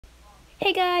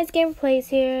Hey guys, Gameplays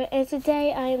here, and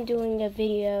today I am doing a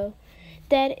video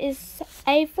that is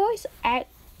a voice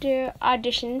actor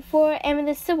audition for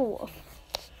Amethyst SliverWolf,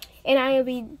 and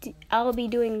I'll be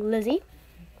doing Lizzie.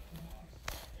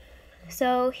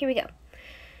 So here we go.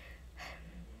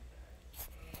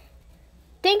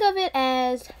 Think of it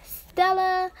as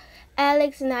Stella,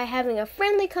 Alex, and I having a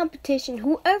friendly competition.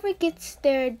 Whoever gets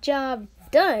their job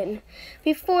done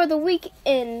before the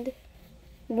weekend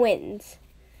wins.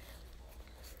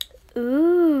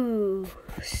 Ooh,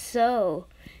 so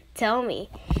tell me,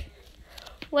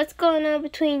 what's going on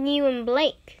between you and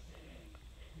Blake?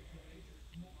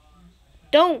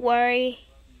 Don't worry,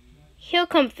 he'll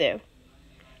come through.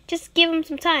 Just give him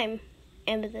some time,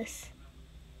 Amethyst.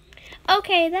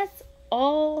 Okay, that's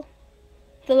all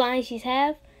the lines she's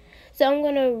have. So I'm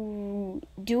gonna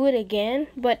do it again,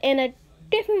 but in a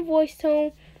different voice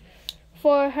tone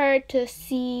for her to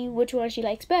see which one she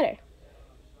likes better.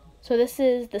 So this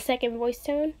is the second voice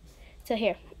tone. So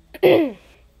here.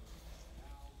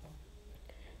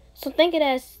 So think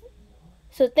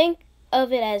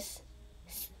of it as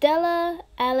Stella,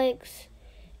 Alex,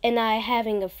 and I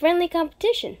having a friendly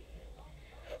competition.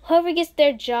 Whoever gets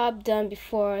their job done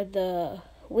before the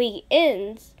week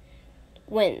ends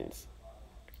wins.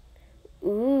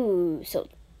 Ooh, so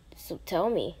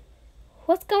tell me,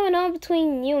 what's going on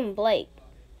between you and Blake?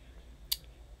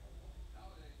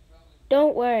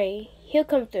 Don't worry, he'll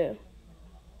come through.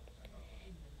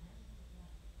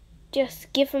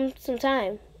 Just give him some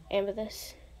time,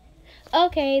 Amethyst.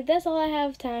 Okay, that's all I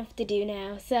have time to do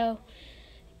now. So,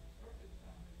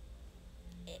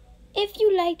 if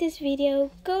you like this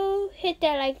video, go hit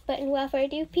that like button. Without further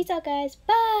ado, peace out, guys.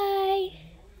 Bye!